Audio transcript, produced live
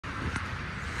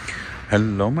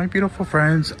Hello, my beautiful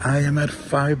friends. I am at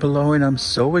Five Below and I'm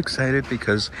so excited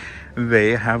because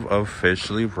they have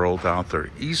officially rolled out their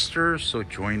Easter. So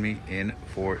join me in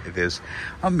for this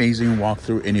amazing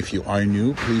walkthrough. And if you are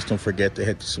new, please don't forget to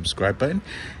hit the subscribe button.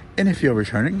 And if you're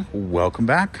returning, welcome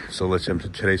back. So let's jump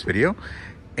into today's video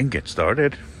and get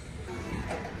started.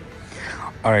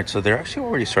 All right, so they're actually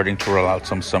already starting to roll out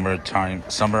some summer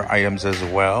items as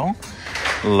well.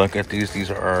 Look at these.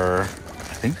 These are, I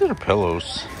think these are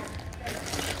pillows.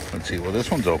 Let's see. Well, this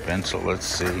one's open, so let's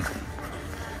see.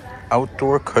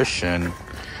 Outdoor cushion.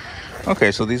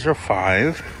 Okay, so these are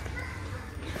 5.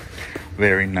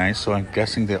 Very nice. So I'm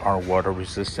guessing they are water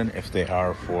resistant if they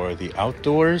are for the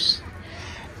outdoors.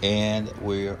 And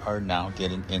we are now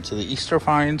getting into the Easter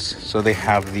finds. So they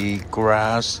have the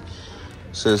grass.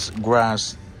 It says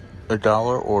grass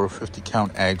 $1 or 50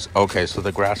 count eggs. Okay, so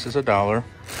the grass is $1,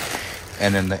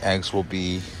 and then the eggs will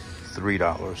be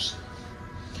 $3.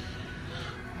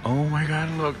 Oh my god,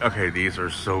 look. Okay, these are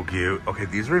so cute. Okay,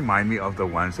 these remind me of the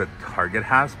ones that Target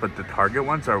has, but the Target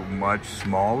ones are much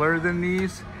smaller than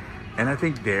these. And I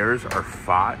think theirs are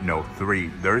 5, no, 3.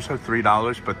 Theirs are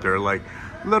 $3, but they're like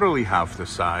literally half the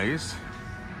size.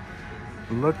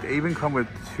 Look, they even come with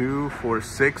 2, 4,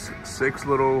 6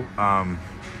 little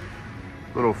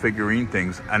little figurine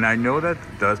things. And I know that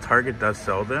Target does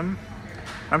sell them.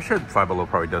 I'm sure Five Below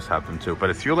probably does have them too, but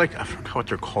I feel like, I forgot what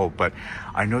they're called, but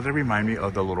I know they remind me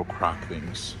of the little Croc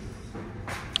things.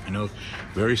 I know,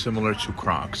 very similar to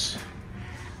Crocs.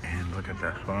 And look at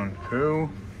that one too.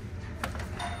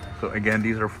 So again,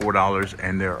 these are $4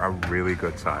 and they're a really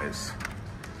good size.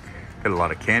 Get a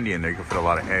lot of candy in there, you can fit a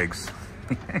lot of eggs.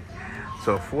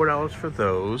 So $4 for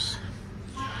those.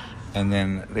 And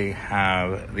then they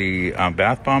have the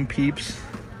bath bomb peeps.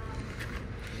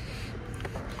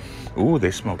 Ooh,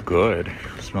 they smell good.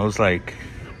 Smells like,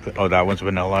 oh, that one's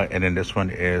vanilla, and then this one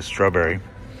is strawberry.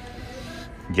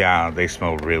 Yeah, they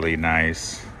smell really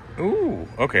nice. Ooh,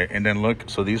 okay, and then look,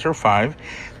 so these are 5.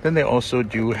 Then they also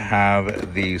do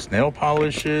have these nail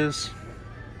polishes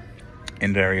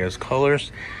in various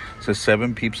colors. It says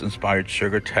 7 Peeps Inspired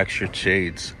Sugar Textured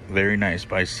Shades. Very nice,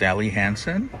 by Sally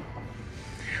Hansen.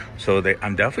 So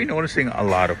I'm definitely noticing a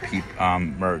lot of Peep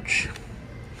merch.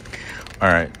 All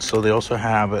right, so they also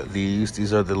have these.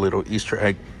 These are the little Easter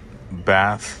egg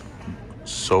bath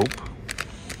soap.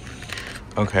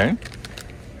 Okay.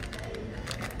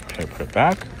 Okay, put it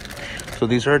back. So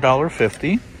these are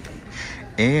 $1.50.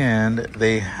 And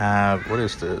they have, what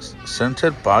is this?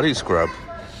 Scented body scrub.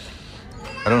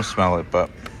 I don't smell it,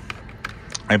 but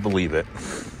I believe it.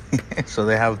 So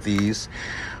they have these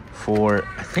for,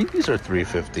 I think these are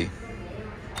 $3.50.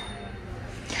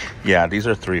 Yeah, these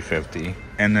are $3.50.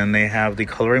 And then they have the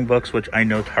coloring books, which I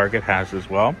know Target has as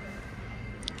well.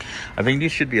 I think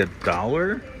these should be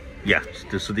 $1. Yes,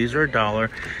 so these are $1.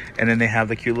 And then they have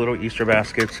the cute little Easter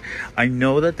baskets. I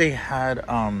know that they had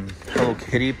Hello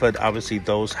Kitty, but obviously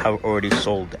those have already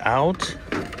sold out.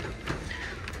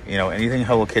 You know, anything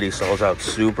Hello Kitty sells out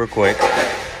super quick.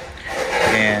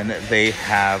 And they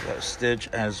have Stitch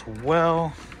as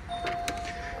well.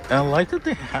 And I like that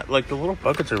they have, like, the little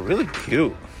buckets are really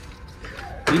cute.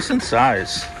 Decent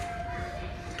size.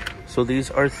 So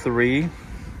these are 3.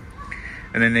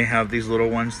 And then they have these little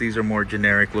ones. These are more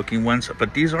generic looking ones,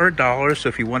 but these are $1. So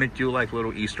if you want to do like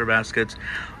little Easter baskets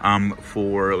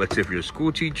for, let's say, if you're a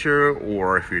school teacher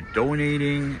or if you're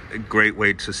donating, a great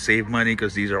way to save money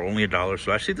because these are only $1.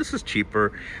 So actually this is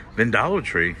cheaper than Dollar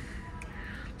Tree.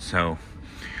 So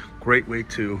great way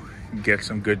to get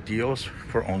some good deals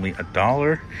for only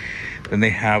 $1. Then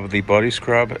they have the body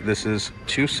scrub. This is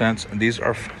 2 cents. These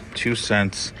are 2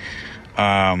 cents.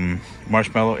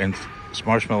 Marshmallow and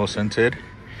marshmallow scented.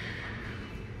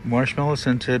 Marshmallow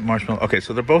scented, marshmallow. Okay,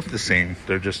 so they're both the same.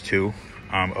 They're just 2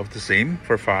 of the same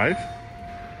for 5.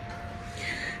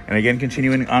 And again,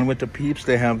 continuing on with the Peeps,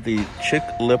 they have the Chick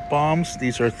lip balms.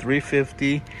 These are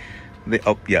 $3.50.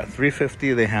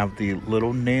 $3.50. They have the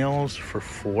little nails for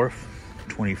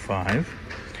 $4.25.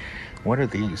 What are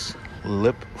these?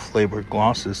 Lip flavored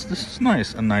glosses. This is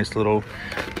nice. A nice little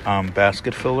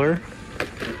basket filler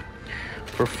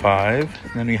for $5.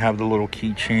 Then you have the little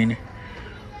keychain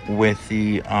with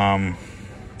the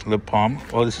lip balm.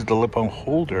 Oh, this is the lip balm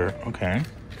holder. Okay.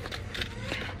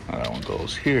 That one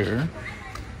goes here.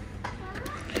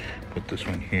 Put this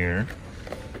one here.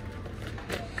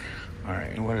 All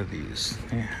right, what are these?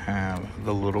 They have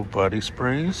the little body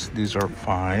sprays. These are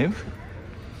 $5.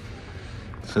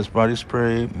 It says body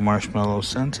spray, marshmallow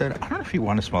scented. I don't know if you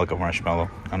want to smell like a marshmallow.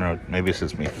 I don't know. Maybe it's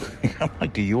just me. I'm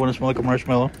like, do you want to smell like a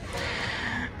marshmallow?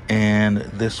 And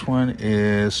this one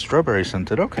is strawberry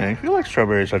scented. Okay, I feel like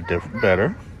strawberries are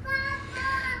better.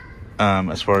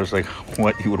 As far as like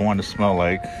what you would want to smell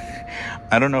like.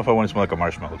 I don't know if I want to smell like a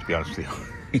marshmallow, to be honest with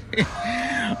you.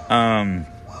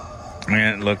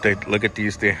 And look at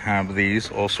these. They have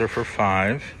these also for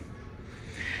 $5.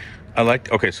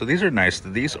 Okay, so these are nice.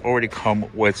 These already come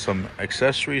with some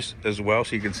accessories as well.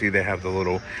 So you can see they have the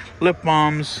little lip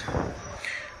balms,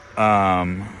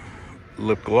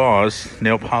 lip gloss,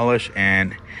 nail polish,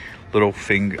 and little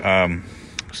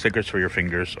stickers for your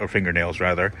fingers, or fingernails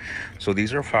rather. So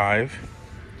these are $5.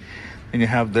 And you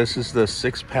have, this is the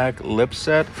 6-pack lip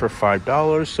set for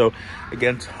 $5. So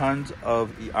again, tons of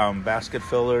basket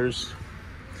fillers.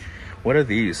 What are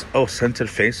these? Oh, scented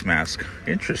face mask.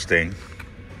 Interesting.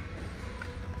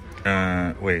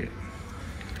 Wait.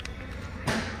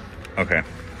 Okay.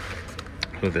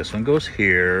 So this one goes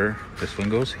here. This one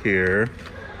goes here.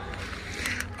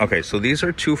 Okay, so these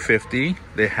are $2.50.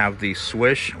 They have the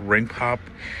Swish Ring Pop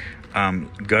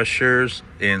Gushers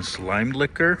in Slime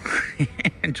Liquor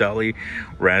and Jolly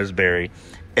Raspberry.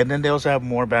 And then they also have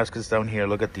more baskets down here.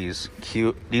 Look at these.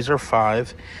 Cute. These are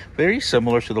 $5. Very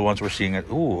similar to the ones we're seeing at...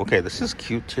 Ooh, okay, this is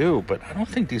cute too. But I don't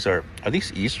think these are... Are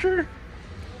these Easter?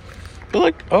 I feel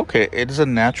like... Okay, it is a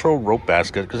natural rope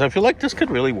basket. Because I feel like this could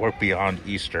really work beyond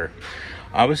Easter.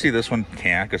 Obviously, this one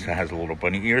can't because it has little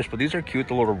bunny ears. But these are cute,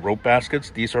 the little rope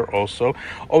baskets. These are also...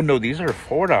 Oh, no, these are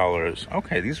 $4.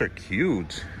 Okay, these are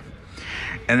cute.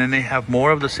 And then they have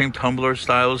more of the same tumbler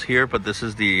styles here, but this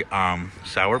is the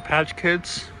Sour Patch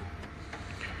Kids.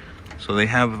 So they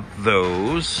have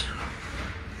those.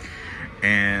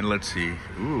 And let's see.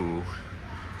 Ooh.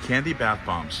 Candy bath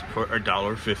bombs for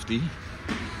 $1.50.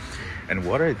 And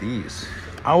what are these?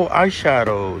 Oh,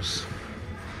 eyeshadows.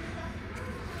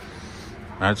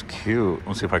 That's cute.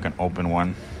 Let's see if I can open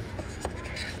one.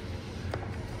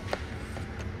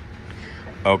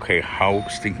 Okay, how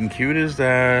stinking cute is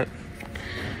that?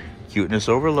 Cuteness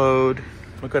overload.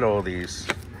 Look at all these.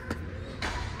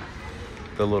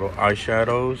 The little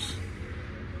eyeshadows.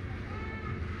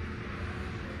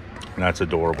 That's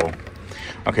adorable.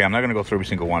 Okay, I'm not gonna go through every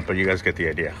single one, but you guys get the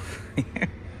idea.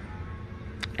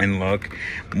 And look,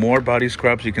 more body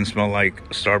scrubs. You can smell like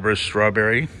Starburst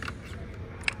strawberry,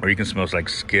 or you can smell like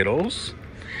Skittles,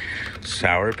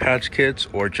 Sour Patch Kids,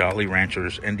 or Jolly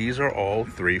Ranchers. And these are all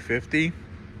 $3.50.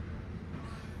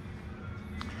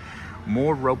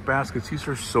 More rope baskets. These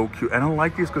are so cute. I don't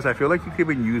like these because I feel like you can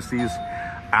even use these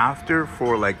after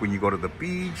for like when you go to the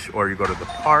beach or you go to the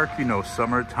park, you know,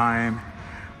 summertime.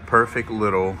 Perfect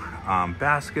little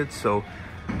baskets. So,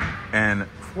 and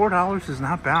 $4 is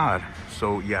not bad.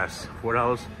 So yes,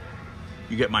 $4,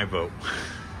 you get my vote.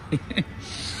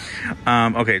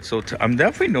 Okay, so I'm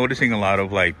definitely noticing a lot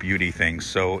of like beauty things.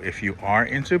 So if you are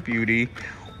into beauty,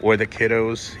 or the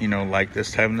kiddos, you know, like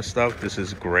this type of stuff, this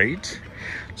is great.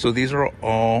 So these are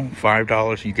all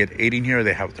 $5. You get 8 in here.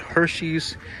 They have the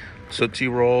Hershey's, Tootsie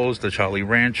Rolls, the Jolly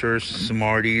Ranchers,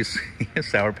 Smarties,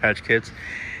 Sour Patch Kids,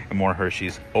 and more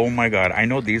Hershey's. Oh my God, I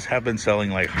know these have been selling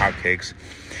like hotcakes.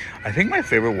 I think my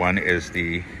favorite one is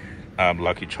the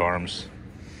Lucky Charms.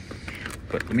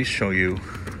 But let me show you.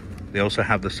 They also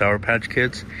have the Sour Patch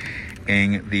Kids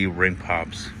and the Ring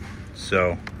Pops.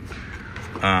 So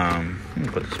let me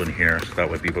put this one here so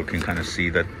that way people can kind of see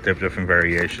that there are different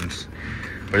variations,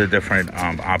 or the different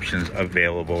options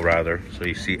available rather. So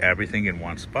you see everything in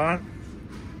one spot.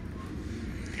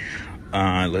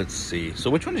 Let's see. So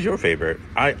which one is your favorite?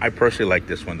 I personally like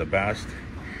this one the best.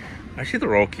 Actually,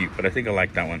 they're all cute, but I think I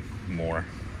like that one more.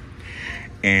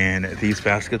 And these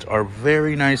baskets are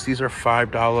very nice. These are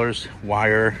 $5,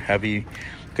 wire, heavy.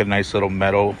 Look at a nice little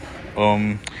metal.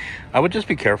 I would just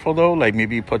be careful though, like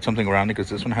maybe put something around it because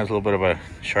this one has a little bit of a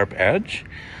sharp edge.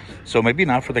 So maybe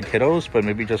not for the kiddos, but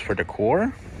maybe just for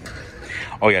decor.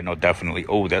 Oh yeah, no, definitely.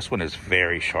 Oh, this one is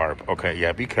very sharp. Okay,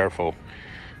 yeah, be careful.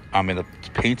 And the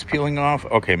paint's peeling off.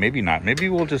 Okay, maybe not. Maybe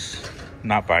we'll just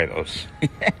not buy those.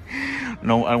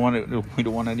 No, we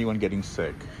don't want anyone getting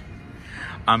sick.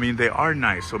 I mean, they are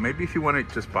nice. So maybe if you want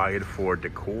to just buy it for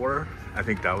decor, I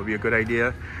think that would be a good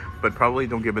idea. But probably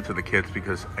don't give it to the kids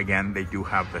because, again, they do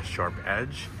have the sharp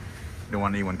edge. You don't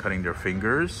want anyone cutting their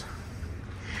fingers.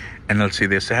 And let's see,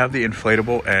 they have the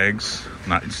inflatable eggs.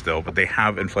 Not still, but they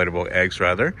have inflatable eggs,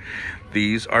 rather.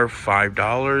 These are $5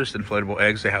 inflatable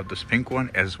eggs. They have this pink one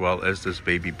as well as this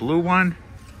baby blue one.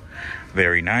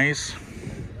 Very nice.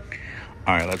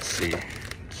 All right, let's see.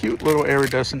 Cute little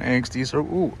iridescent eggs. These are,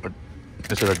 ooh,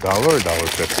 is it $1 or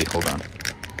 $1.50? Hold on.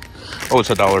 Oh, it's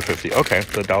 $1.50. Okay,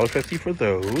 so $1.50 for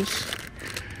those.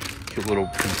 Cute little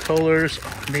pink colors.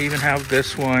 Oh, they even have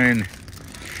this one.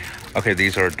 Okay,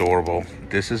 these are adorable.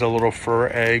 This is a little fur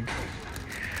egg.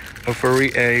 A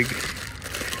furry egg.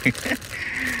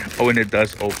 Oh, and it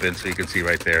does open, so you can see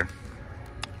right there.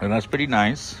 And that's pretty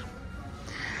nice.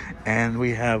 And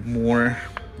we have more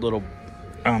little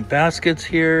baskets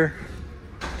here.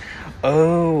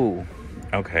 Oh,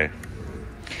 okay.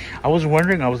 I was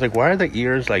wondering, I was like, why are the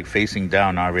ears like facing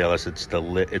down? Now I realize it's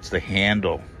the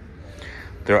handle.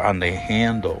 They're on the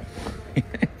handle.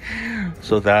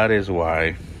 So that is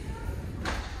why.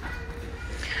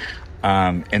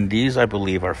 And these, I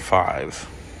believe, are $5.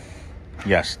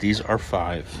 Yes, these are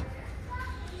 $5.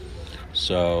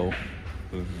 So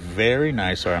very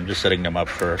nice. Sorry, I'm just setting them up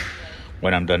for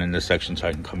when I'm done in this section so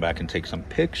I can come back and take some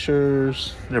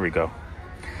pictures. There we go.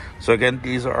 So again,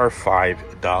 these are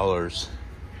 $5.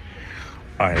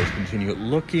 All right, let's continue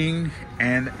looking.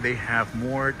 And they have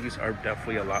more. These are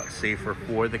definitely a lot safer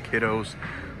for the kiddos,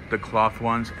 the cloth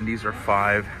ones. And these are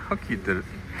 $5. How cute did it?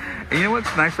 And you know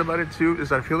what's nice about it too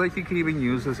is I feel like you can even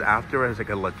use this after as like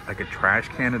a trash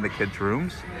can in the kids'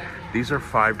 rooms. These are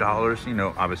 $5. You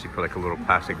know, obviously put like a little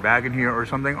plastic bag in here or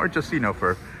something, or just, you know,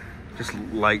 for just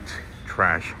light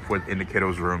trash for in the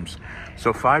kiddos' rooms.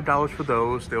 So $5 for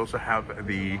those. They also have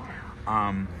the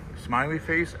smiley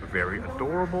face, very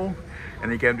adorable.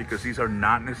 And again, because these are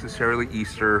not necessarily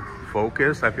Easter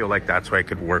focused, I feel like that's why it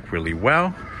could work really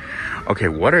well. Okay,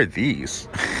 what are these?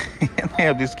 They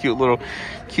have these cute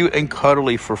and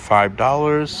cuddly for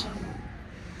 $5.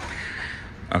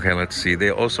 Okay, let's see. They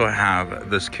also have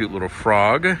this cute little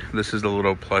frog. This is the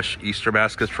little plush Easter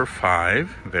baskets for $5.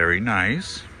 Very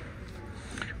nice.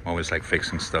 Always like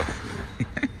fixing stuff.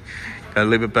 Gotta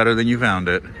leave it better than you found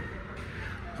it.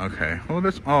 Okay. Oh,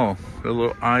 the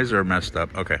little eyes are messed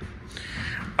up. Okay.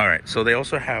 All right. So they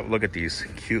also have, look at these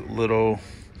cute little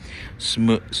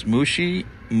smooshy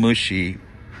mushy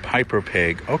Piper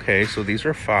Pig. Okay, so these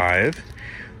are $5.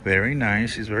 Very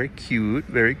nice. She's very cute.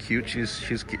 Very cute. She's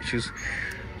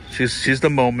the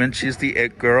moment. She's the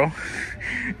it girl.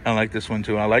 I like this one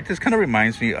too. I like this. Kind of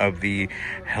reminds me of the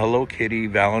Hello Kitty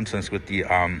Valentine's with the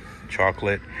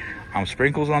chocolate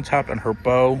sprinkles on top and her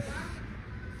bow.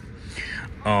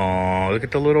 Oh, look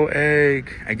at the little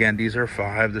egg. Again, these are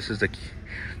 $5. This is the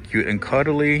cute and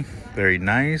cuddly. Very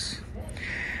nice.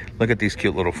 Look at these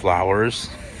cute little flowers.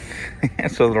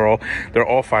 So they're all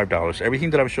 $5.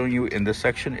 Everything that I'm showing you in this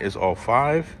section is all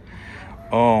 $5.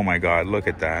 Oh my God, look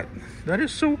at that. That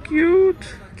is so cute.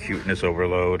 Cuteness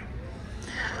overload.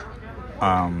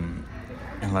 And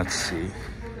let's see.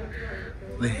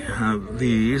 They have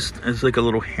these. It's like a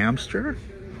little hamster.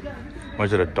 Or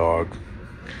is it a dog?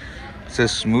 It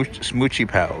says Smoochy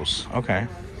Pals. Okay.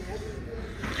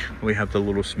 We have the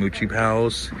little Smoochy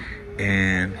Pals.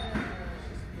 And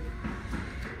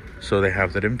so they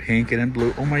have that in pink and in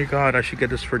blue. Oh my God, I should get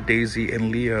this for Daisy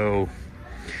and Leo.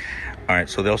 All right,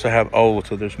 so they also have, so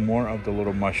there's more of the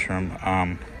little mushroom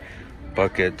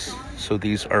buckets. So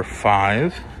these are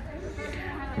 $5.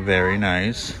 Very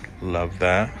nice. Love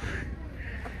that.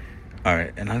 All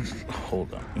right, and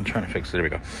hold on. I'm trying to fix it. There we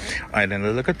go. All right,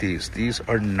 and look at these. These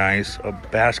are nice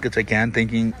baskets. Again,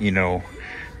 thinking, you know,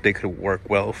 they could work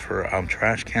well for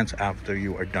trash cans after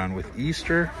you are done with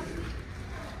Easter.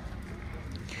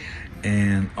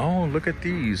 And look at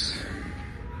these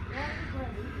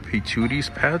Patchoulie's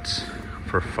Pets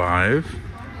for $5.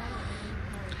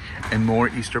 And more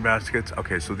Easter baskets.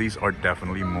 Okay, so these are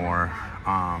definitely more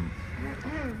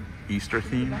Easter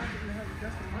themed.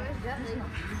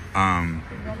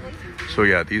 So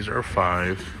yeah, these are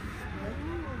 $5.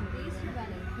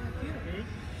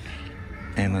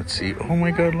 And let's see. Oh my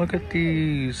God, look at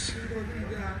these.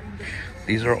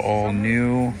 These are all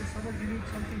new.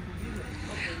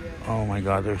 Oh my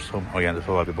God, there's a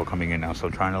lot of people coming in now, so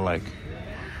I'm trying to, like,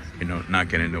 you know, not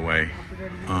get in the way.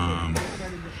 All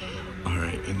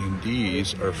right, and then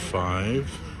these are $5.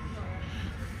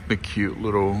 The cute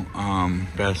little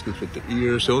baskets with the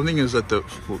ears. The only thing is that the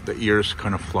ears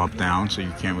kind of flop down, so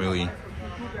you can't really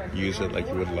use it like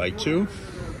you would like to.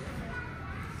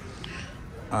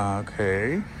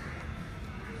 Okay.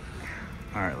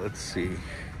 All right, let's see.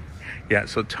 Yeah,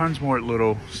 so tons more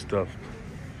little stuff.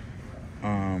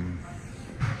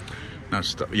 Not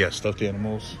stuff. Yeah, stuffed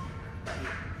animals.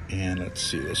 And let's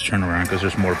see. Let's turn around because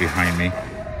there's more behind me.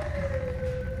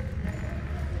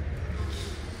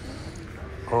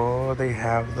 Oh, they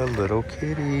have the little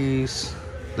kitties,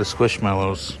 the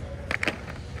Squishmallows.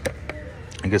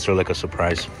 I guess they're like a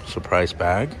surprise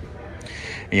bag.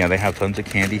 And yeah, they have tons of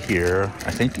candy here.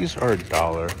 I think these are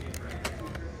 $1.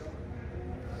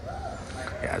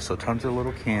 Yeah, so tons of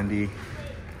little candy.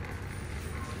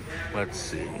 Let's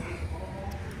see.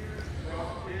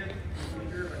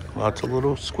 Lots of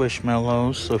little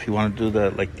Squishmallows. So if you want to do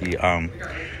that, like the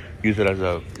use it as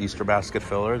a Easter basket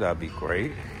filler, that'd be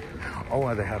great. Oh,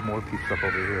 and they have more stuff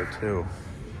over here too.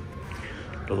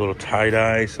 a little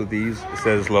tie-dye. So these, it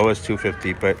says low as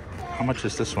 $2.50, but how much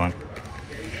is this one?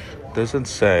 Doesn't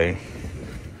say.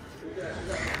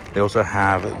 They also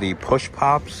have the push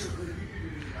pops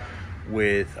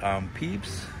with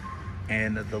peeps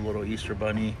and the little Easter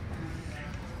bunny.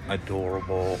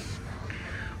 Adorable.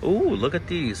 Ooh, look at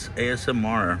these.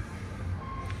 ASMR.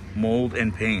 Mold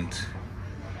and paint.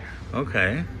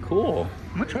 Okay, cool.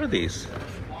 How much are these?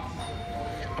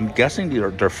 I'm guessing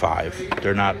they're $5.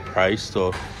 They're not priced,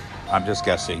 so I'm just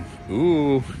guessing.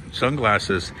 Ooh,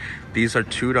 sunglasses. These are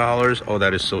 $2. Oh,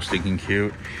 that is so stinking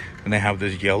cute. And they have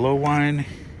this yellow one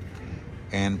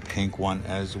and pink one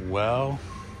as well.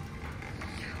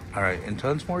 All right, and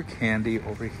tons more candy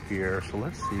over here. So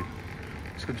let's see.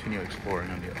 Let's continue exploring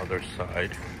on the other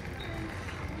side.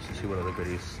 Let's see what other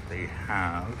goodies they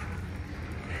have.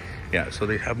 Yeah, so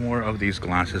they have more of these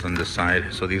glasses on this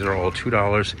side. So these are all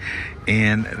 $2.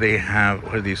 And they have,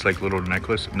 what are these, like little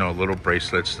necklace? No, little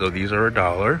bracelets. So these are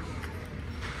 $1.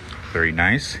 Very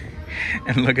nice.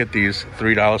 And look at these,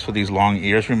 $3 for these long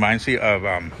ears. Reminds me of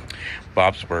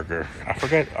Bob's Burger. I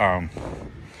forget,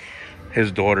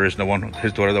 his daughter, the one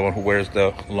who wears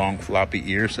the long floppy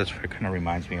ears. That's what it kind of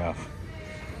reminds me of.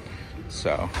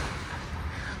 So,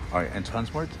 all right, and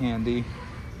tons more candy.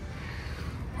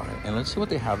 All right, and let's see what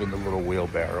they have in the little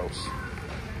wheelbarrows.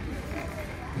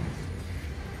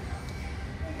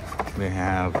 They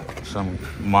have some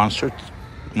Monster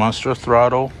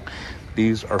Throttle.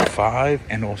 These are $5,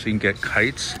 and also you can get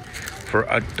kites for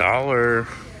 $1.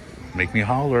 Make me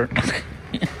holler.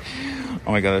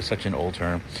 Oh my God, that's such an old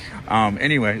term.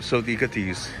 Anyway, so you get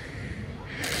these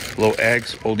little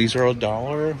eggs. Oh, these are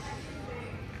 $1.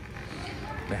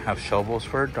 They have shovels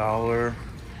for $1.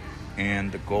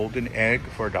 And the golden egg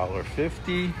for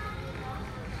 $1.50,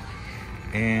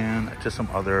 and just some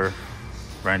other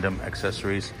random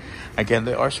accessories. Again,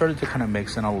 they are starting to kind of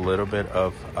mix in a little bit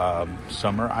of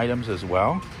summer items as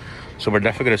well, so we're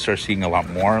definitely going to start seeing a lot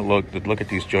more. Look at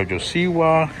these Jojo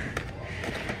Siwa.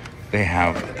 They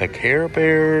have the Care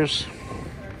Bears,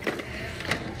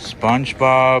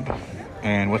 SpongeBob,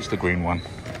 and what's the green one?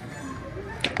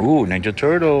 Ooh, Ninja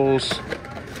Turtles.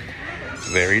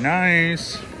 Very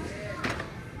nice.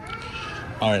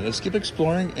 All right, let's keep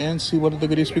exploring and see what other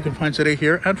goodies we can find today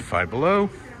here at Five Below.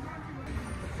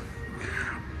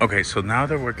 Okay, so now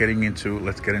that we're getting into,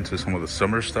 let's get into some of the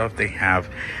summer stuff. They have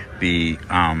the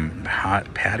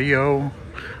hot patio,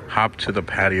 hop to the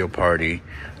patio party.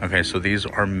 Okay, so these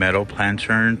are metal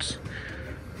lanterns,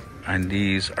 and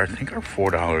these I think are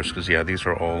 $4 because yeah, these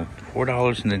are all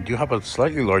 $4. And then do you have a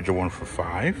slightly larger one for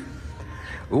 $5?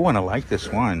 Ooh, and I like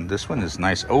this one. This one is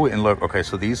nice. Oh, and look, okay,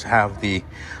 so these have the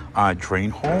drain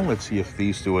hole. Let's see if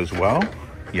these do as well.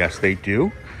 Yes, they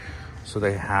do. So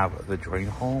they have the drain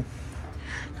hole.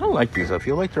 I kind of like these. I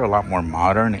feel like they're a lot more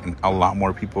modern, and a lot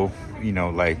more people, you know,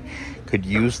 like could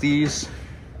use these.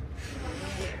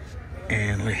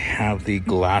 And they have the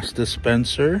glass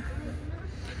dispenser.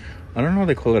 I don't know why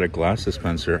they call it a glass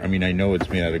dispenser. I mean, I know it's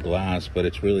made out of glass, but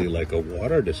it's really like a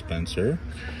water dispenser.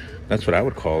 That's what I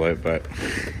would call it, but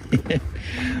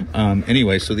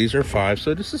anyway, so these are $5.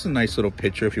 So this is a nice little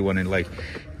picture if you want to like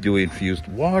do infused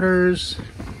waters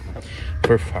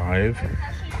for $5.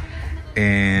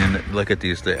 And look at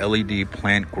these, the LED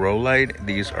plant grow light.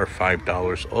 These are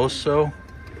 $5 also.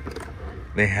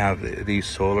 They have these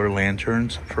solar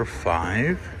lanterns for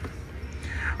 $5.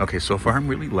 Okay, so far I'm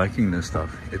really liking this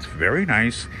stuff. It's very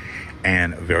nice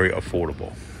and very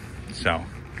affordable. So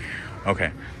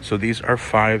okay, so these are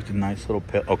 $5. The nice little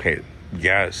pill. Okay,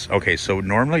 yes. Okay, so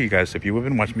normally, you guys, if you've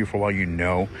been watching me for a while, you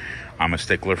know I'm a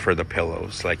stickler for the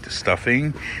pillows, like the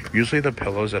stuffing. Usually the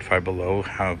pillows at Five Below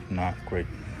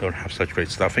don't have such great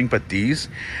stuffing, but these,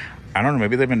 I don't know,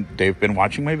 maybe they've been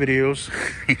watching my videos.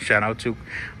 Shout out to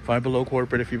Five Below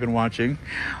Corporate if you've been watching,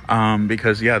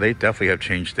 because yeah, they definitely have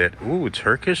changed it. Ooh,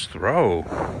 Turkish throw.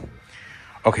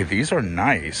 Okay, these are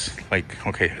nice. Like,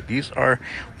 okay, these are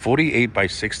 48 by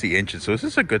 60 inches. So this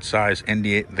is a good size, and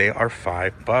they are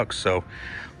 $5. So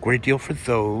great deal for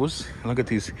those. Look at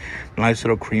these nice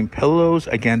little cream pillows.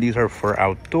 Again, these are for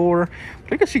outdoor,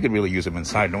 but I guess you could really use them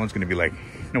inside. No one's going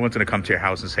to come to your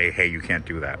house and say, hey, you can't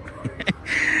do that.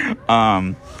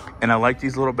 And I like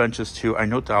these little benches too. I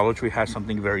know Dollar Tree has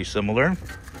something very similar.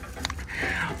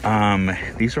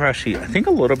 These are actually, I think,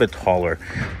 a little bit taller.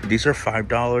 These are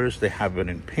 $5. They have it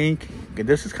in pink.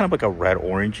 This is kind of like a red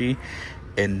orangey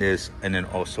in this, and then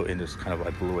also in this kind of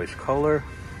like bluish color.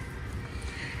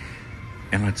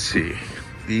 And let's see,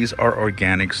 these are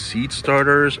organic seed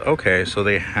starters. Okay, so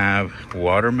they have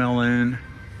watermelon,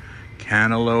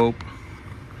 cantaloupe,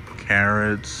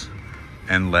 carrots,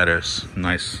 and lettuce.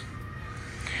 Nice.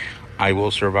 I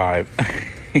will survive.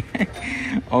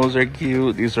 Those are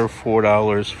cute. These are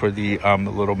 $4 for the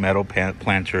little metal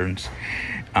lanterns.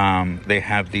 They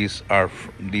have these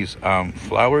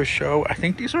flower show. I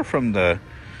think these are from the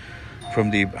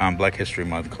Black History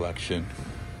Month collection.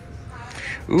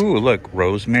 Ooh, look,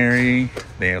 rosemary.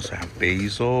 They also have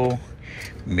basil,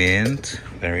 mint.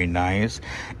 Very nice.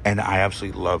 And I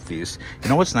absolutely love these. You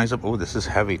know what's nice? Oh, this is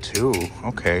heavy too.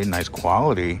 Okay, nice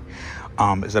quality.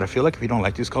 Is that I feel like if you don't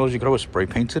like these colors, you could always spray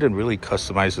paint it and really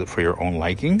customize it for your own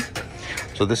liking.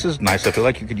 So this is nice. I feel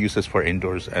like you could use this for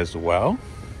indoors as well.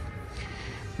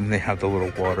 And they have the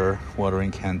little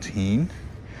watering canteen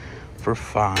for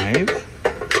 $5.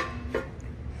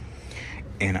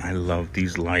 And I love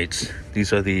these lights.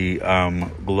 These are the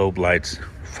globe lights,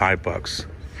 $5.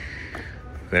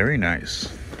 Very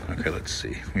nice. Okay, let's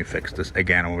see. Let me fix this.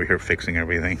 Again, I'm over here fixing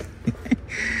everything.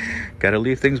 Gotta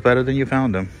leave things better than you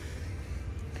found them.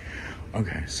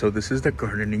 Okay, so this is the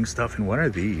gardening stuff. And what are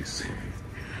these?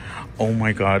 Oh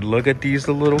my God, look at these,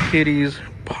 the little kitties.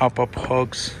 Pop-up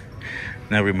hugs. And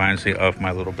that reminds me of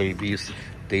my little babies,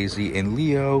 Daisy and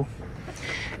Leo.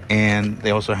 And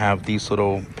they also have these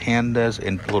little pandas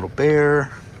and little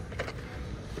bear.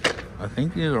 I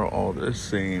think these are all the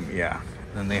same. Yeah.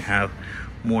 Then they have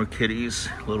more kitties,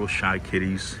 little shy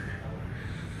kitties.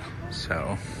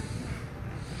 So,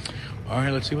 all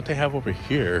right, let's see what they have over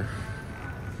here.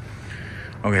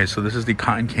 Okay, so this is the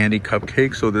cotton candy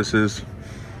cupcake. So this is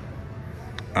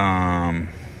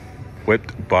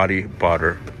whipped body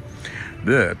butter.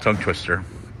 The tongue twister.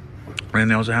 And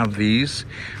they also have these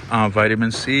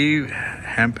vitamin C,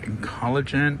 hemp, and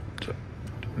collagen.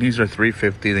 These are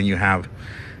 $3.50. Then you have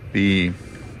the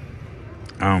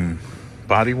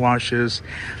body washes.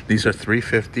 These are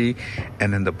 $3.50.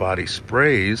 And then the body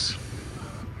sprays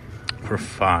for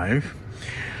 $5.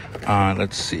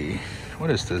 Let's see. What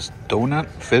is this? Donut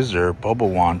Fizzer Bubble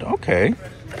Wand. Okay.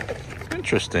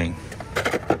 Interesting.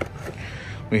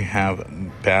 We have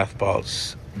bath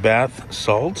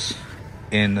salts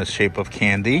in the shape of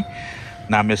candy.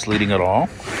 Not misleading at all.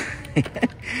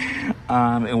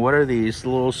 And what are these?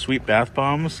 Little sweet bath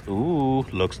bombs? Ooh,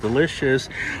 looks delicious.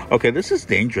 Okay, this is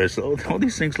dangerous. All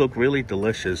these things look really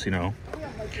delicious, you know.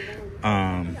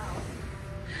 And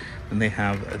they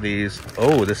have these.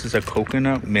 Oh, this is a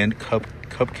coconut mint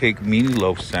cupcake mini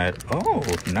loaf set. Oh,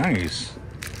 nice.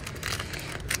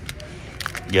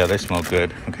 Yeah, they smell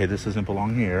good. Okay, this doesn't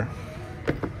belong here.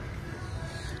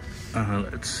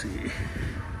 Let's see.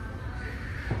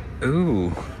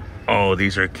 Ooh. Oh,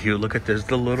 these are cute. Look at this.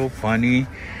 The little bunny.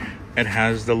 It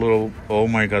has the little, oh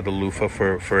my God, the loofah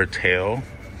for a tail.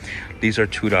 These are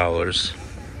 $2.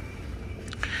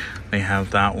 They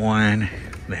have that one.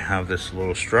 They have this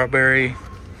little strawberry.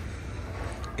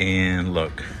 And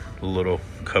look, a little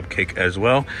cupcake as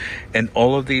well. And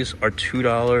all of these are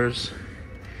 $2.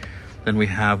 Then we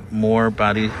have more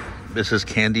body. This is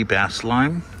candy bath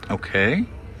slime. Okay.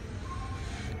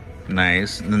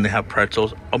 Nice. And then they have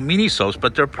pretzels. Oh, mini soaps,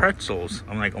 but they're pretzels.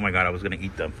 I'm like, oh my God, I was gonna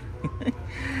eat them.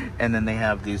 And then they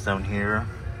have these down here,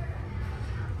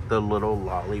 the little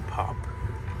lollipop.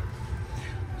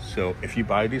 So if you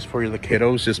buy these for the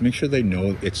kiddos, just make sure they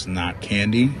know it's not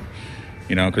candy,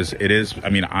 you know, because it is. I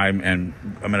mean, I'm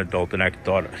an adult, and I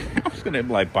thought I was gonna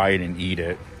like buy it and eat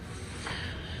it.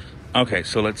 Okay,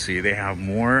 so let's see. They have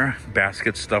more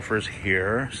basket stuffers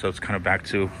here, so it's kind of back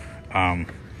to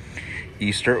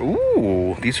Easter.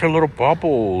 Ooh, these are little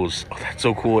bubbles. Oh, that's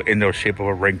so cool, in the shape of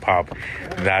a ring pop.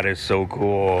 That is so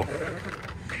cool.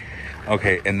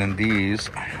 Okay, and then these,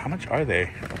 how much are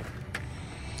they?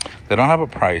 They don't have a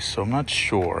price, so I'm not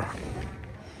sure.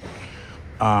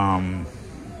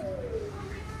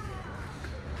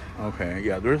 Okay,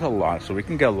 yeah, there's a lot, so we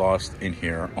can get lost in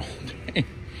here all day.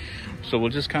 So we'll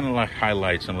just kind of like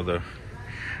highlight some of the,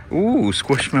 ooh,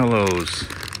 Squishmallows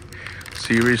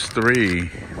Series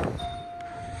 3.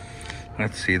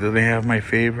 Let's see, do they have my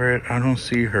favorite? I don't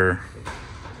see her.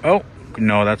 Oh,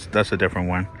 no, that's a different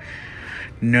one.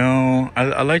 No,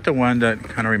 I like the one that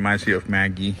kind of reminds me of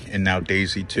Maggie and now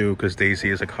Daisy too, because Daisy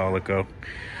is a colico.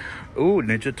 Ooh,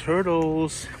 Ninja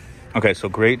Turtles. Okay, so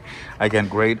great, again,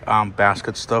 great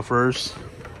basket stuffers.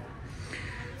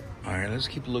 All right, let's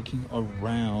keep looking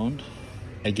around.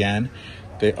 Again,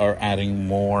 they are adding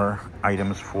more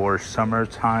items for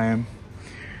summertime.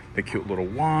 The cute little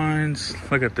wands.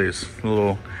 Look at this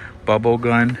little bubble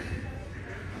gun.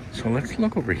 So let's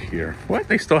look over here. What?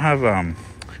 They still have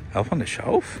Elf on the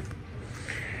Shelf?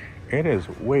 It is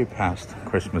way past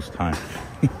Christmas time.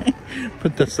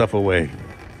 Put that stuff away.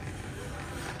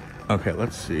 Okay,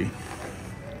 let's see.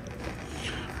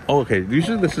 Oh, okay,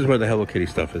 usually this is where the Hello Kitty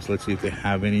stuff is. Let's see if they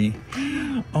have any.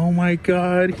 Oh my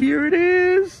God, here it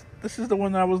is. This is the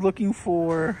one that I was looking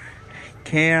for.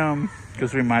 Cam,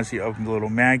 because it reminds me of little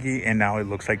Maggie, and now it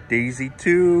looks like Daisy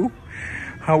too.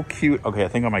 How cute. Okay, I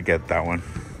think I might get that one.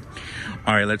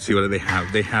 All right, let's see what do they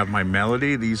have. They have My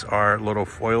Melody. These are little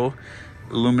foil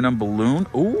aluminum balloon.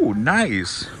 Ooh,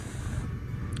 nice.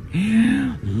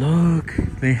 Look,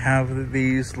 they have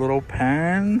these little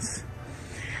pens.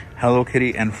 Hello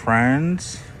Kitty and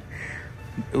Friends.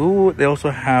 Ooh, they also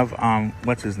have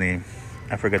what's his name?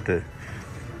 I forget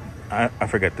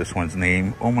this one's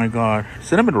name. Oh my god.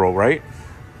 Cinnamon roll, right?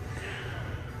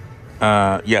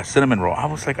 Yeah, cinnamon roll. I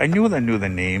was like, I knew the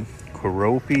name.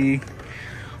 Karopi.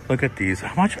 Look at these.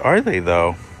 How much are they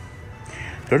though?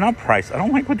 They're not priced. I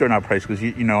don't like when they're not priced because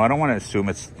you know, I don't want to assume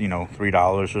it's, you know,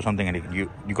 $3 or something, and you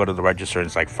go to the register and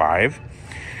it's like $5.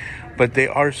 But they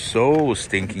are so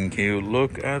stinking cute.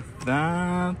 Look at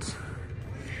that.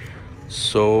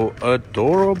 So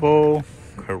adorable.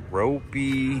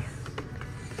 Karopi.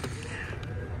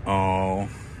 Oh,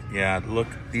 yeah, look,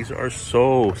 these are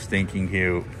so stinking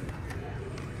cute.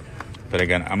 But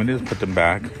again, I'm gonna just put them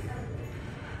back.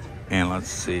 And let's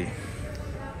see.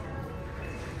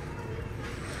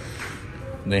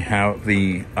 They have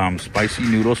the spicy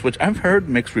noodles, which I've heard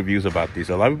mixed reviews about these.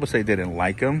 A lot of people say they didn't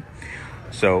like them.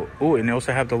 So, oh, and they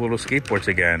also have the little skateboards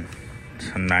again.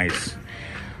 It's nice.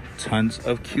 Tons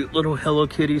of cute little Hello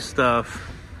Kitty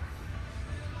stuff.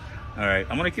 All right,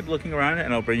 I'm gonna keep looking around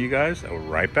and I'll bring you guys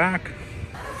right back.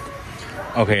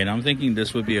 Okay, and I'm thinking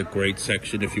this would be a great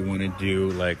section if you want to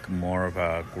do like more of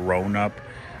a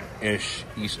grown-up-ish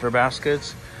Easter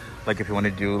baskets. Like if you want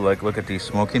to do like, look at these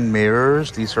smoking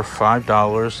mirrors. These are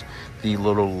 $5. The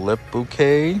little lip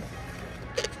bouquet.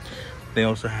 They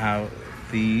also have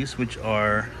these, which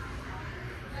are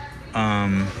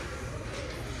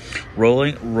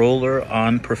roller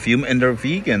on perfume, and they're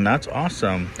vegan. That's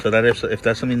awesome. So that if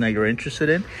that's something that you're interested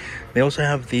in. They also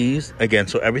have these again,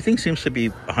 so everything seems to be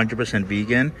 100%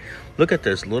 vegan. Look at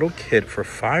this little kit for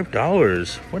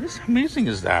 $5. What is amazing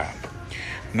is that?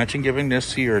 Imagine giving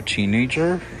this to your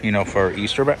teenager, you know, for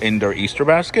Easter in their Easter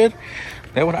basket.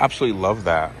 They would absolutely love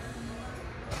that.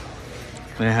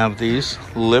 They have these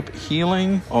lip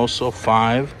healing, also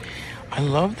 $5. I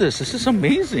love this. This is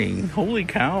amazing. Holy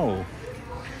cow.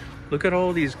 Look at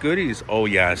all these goodies. Oh,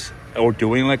 yes. Or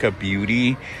doing like a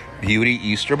beauty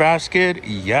Easter basket.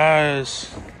 Yes.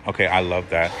 Okay, I love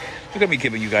that. Look at me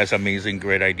giving you guys amazing,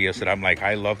 great ideas that I'm like,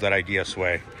 I love that idea,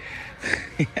 Sway.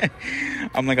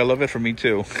 I'm like, I love it for me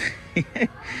too. Okay,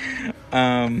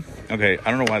 I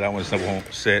don't know why that one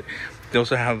won't sit. They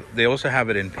also have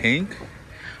it in pink.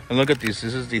 And look at these.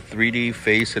 This is the 3D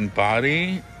face and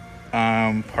body.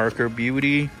 Parker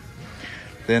Beauty.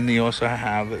 Then they also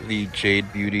have the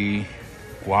Jade Beauty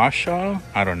Guasha.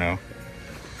 I don't know.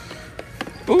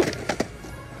 Ooh.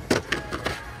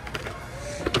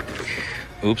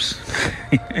 Oops.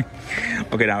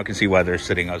 Okay, now I can see why they're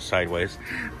sitting out sideways.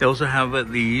 They also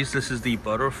have these. This is the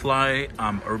Butterfly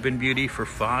Urban Beauty for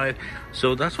 $5.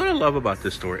 So that's what I love about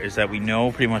this store, is that we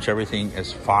know pretty much everything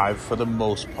is $5 for the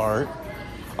most part.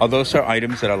 Although there are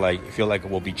items that are like, feel like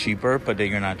it will be cheaper, but then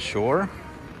you're not sure.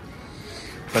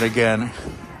 But again,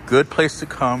 good place to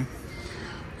come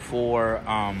for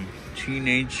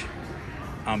teenage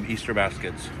Easter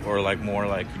baskets, or like more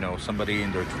like, you know, somebody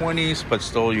in their 20s, but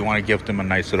still you want to give them a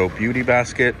nice little beauty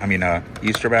basket. I mean,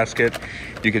 Easter basket.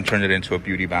 You can turn it into a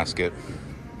beauty basket.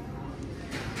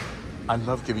 I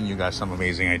love giving you guys some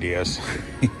amazing ideas.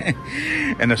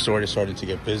 And the store is starting to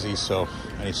get busy, so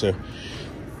I need to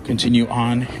continue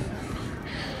on.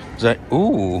 Is that,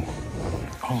 ooh,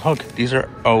 oh look, these are,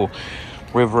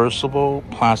 reversible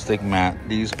plastic mat.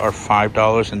 These are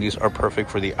 $5, and these are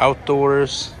perfect for the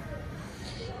outdoors.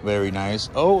 Very nice.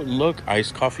 Oh, look,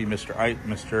 iced coffee, Mr.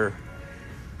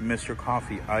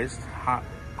 Coffee, iced, hot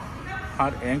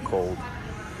and cold.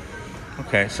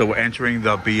 Okay, so we're entering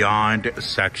the Beyond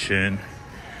section.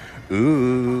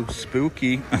 Ooh,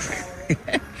 spooky.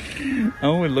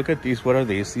 Oh, and look at these. What are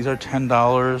these? These are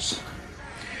 $10.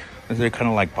 Is they kind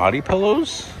of like body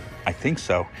pillows? I think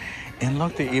so. And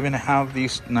look, they even have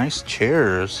these nice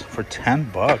chairs for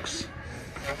 $10.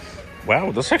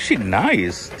 Wow, that's actually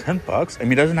nice. $10. I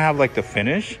mean, it doesn't have like the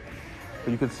finish, but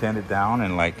you could sand it down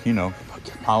and like, you know,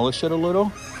 polish it a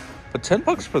little. But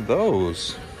 $10 for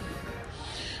those.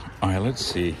 All right, let's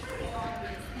see.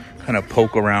 Kind of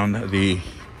poke around the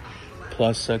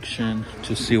plus section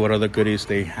to see what other goodies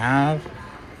they have.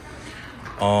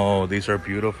 Oh, these are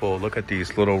beautiful. Look at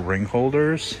these little ring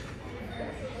holders.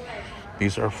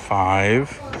 These are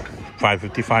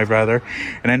 $5.55 rather.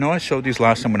 And I know I showed these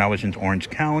last time when I was in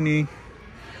Orange County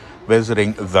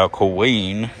visiting the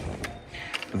Queen.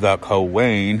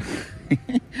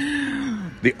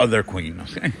 The other queen,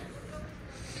 okay?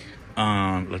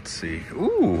 Let's see.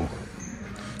 Ooh.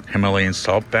 Himalayan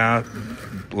salt bath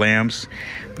lamps.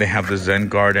 They have the Zen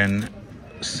Garden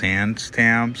sand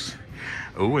stamps.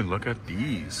 Oh, and look at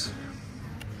these.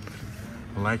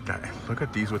 I like that. Look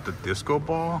at these with the disco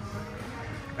ball.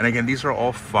 And again, these are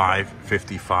all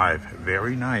 $5.55.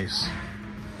 Very nice.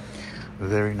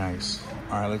 Very nice.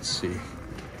 All right, let's see.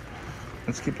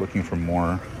 Let's keep looking for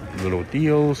more little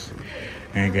deals.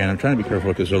 And again, I'm trying to be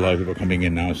careful because there are a lot of people coming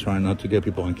in now. I was trying not to get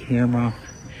people on camera.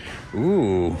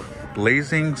 Ooh,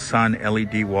 Blazing Sun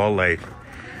LED wall light.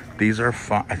 These are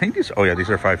I think these, oh yeah, these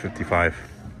are $5.55.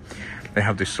 They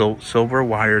have the silver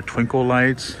wire twinkle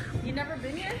lights. You never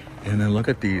been here? And then look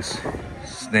at these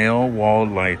snail wall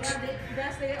lights.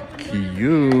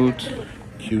 Cute.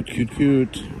 Cute, cute,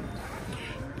 cute.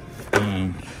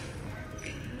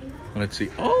 Let's see.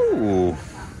 Oh,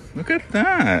 look at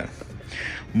that.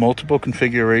 Multiple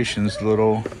configurations,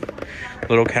 little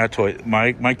cat toy.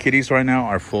 My kitties right now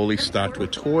are fully stocked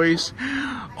with toys.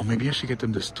 Oh, maybe I should get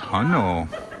them this tunnel.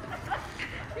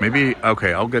 Maybe,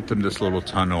 okay, I'll get them this little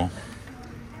tunnel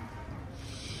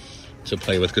to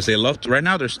play with, because they love, right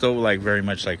now they're still like very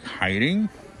much like hiding.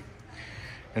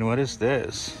 And what is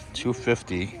this?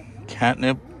 $2.50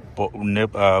 catnip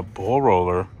ball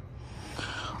roller.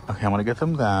 Okay, I'm gonna get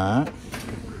them that.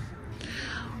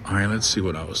 All right, let's see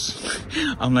what else.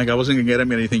 I'm like, I wasn't gonna get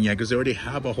them anything yet because they already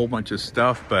have a whole bunch of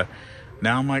stuff, but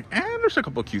now I'm like, there's a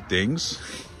couple cute things.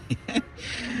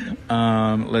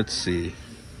 Let's see.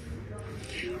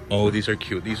 Oh, these are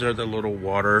cute. These are the little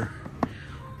water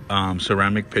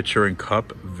ceramic pitcher and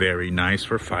cup. Very nice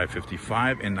for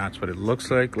 $5.55, and that's what it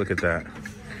looks like. Look at that.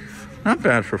 Not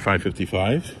bad for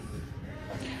 $5.55.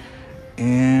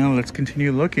 And let's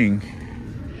continue looking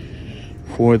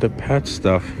for the pet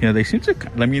stuff. Yeah, they seem to,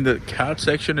 I mean, the cat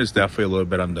section is definitely a little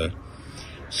bit on the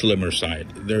slimmer side.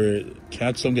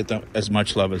 Cats don't get that as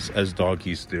much love as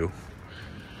doggies do.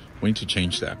 We need to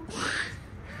change that.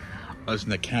 Us in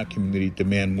the cat community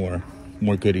demand more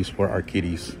goodies for our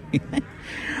kitties.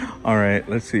 All right,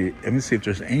 let's see. Let me see if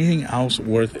there's anything else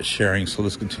worth sharing. So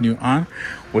let's continue on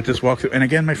with this walkthrough. And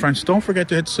again, my friends, don't forget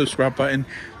to hit the subscribe button.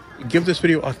 Give this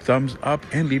video a thumbs up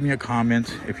and leave me a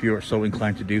comment if you are so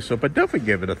inclined to do so. But definitely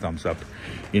give it a thumbs up.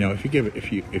 You know,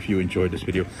 if you enjoyed this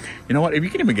video. You know what? If you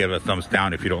can even give it a thumbs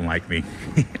down if you don't like me.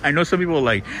 I know some people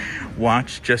like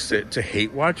watch just to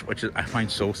hate watch, which I find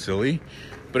so silly.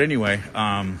 But anyway,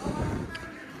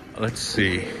 let's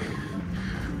see.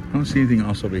 I don't see anything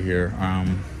else over here.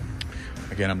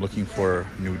 Again, I'm looking for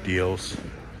new deals.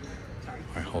 All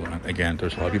right, hold on. Again,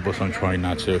 there's a lot of people, so I'm trying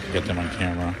not to get them on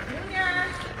camera.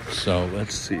 So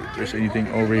let's see if there's anything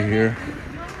over here.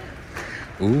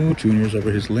 Ooh, Junior's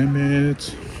over his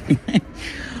limit.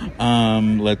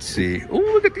 Let's see.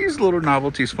 Ooh, look at these little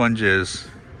novelty sponges.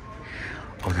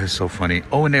 Oh, that's so funny.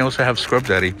 Oh, and they also have Scrub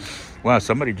Daddy. Wow,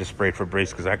 somebody just sprayed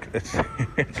Febreze because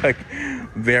it's like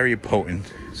very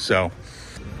potent. So,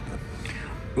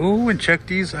 ooh, and check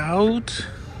these out.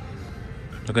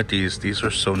 Look at these. These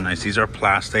are so nice. These are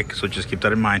plastic, so just keep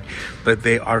that in mind. But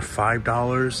they are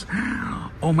 $5.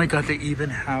 Oh my God, they even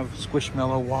have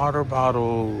Squishmallow water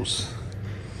bottles.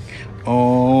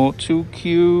 Oh, too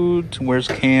cute. Where's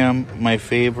Cam? My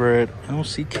favorite. I don't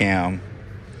see Cam.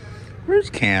 Where's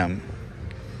Cam?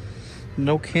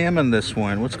 No Cam in this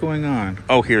one. What's going on?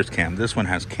 Oh, here's Cam. This one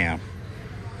has Cam.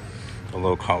 A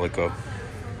little colico.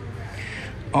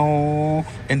 Oh,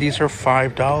 and these are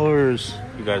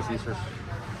 $5. You guys, these are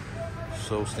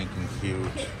so stinking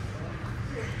cute.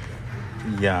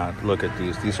 Yeah, look at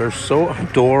these. These are so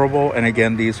adorable. And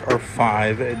again, these are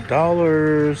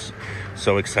 $5.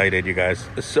 So excited, you guys.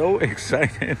 So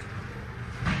excited.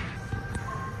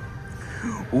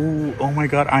 Ooh, oh my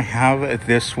God, I have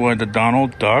this one, the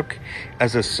Donald Duck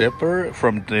as a sipper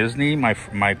from Disney. My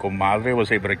comadre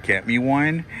was able to get me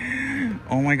one.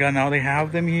 Oh my God, now they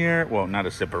have them here. Well, not a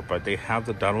sipper, but they have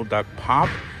the Donald Duck Pop.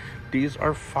 These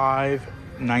are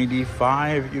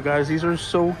 $5.95. You guys, these are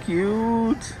so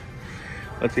cute.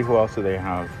 Let's see, who else do they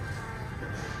have?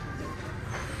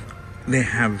 They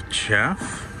have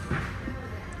Chef,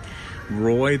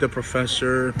 Roy the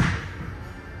Professor.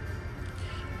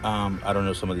 I don't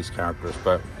know some of these characters,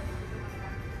 but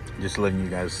just letting you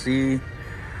guys see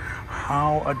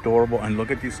how adorable. And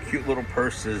look at these cute little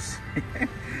purses.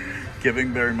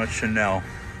 Giving very much Chanel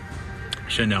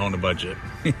on the budget.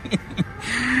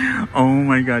 Oh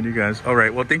my God, you guys. All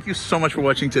right, well, thank you so much for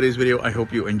watching today's video. I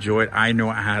hope you enjoyed. I know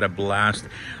I had a blast.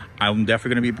 I'm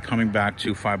definitely going to be coming back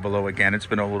to Five Below again. It's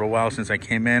been a little while since I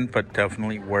came in, but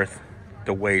definitely worth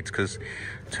the wait, because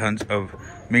tons of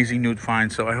amazing nude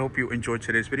finds. So I hope you enjoyed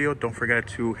today's video. Don't forget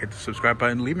to hit the subscribe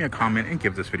button, leave me a comment, and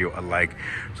give this video a like.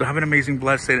 So have an amazing,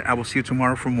 blessed day. I will see you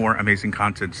tomorrow for more amazing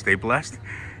content. Stay blessed,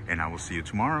 and I will see you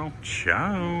tomorrow.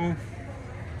 Ciao.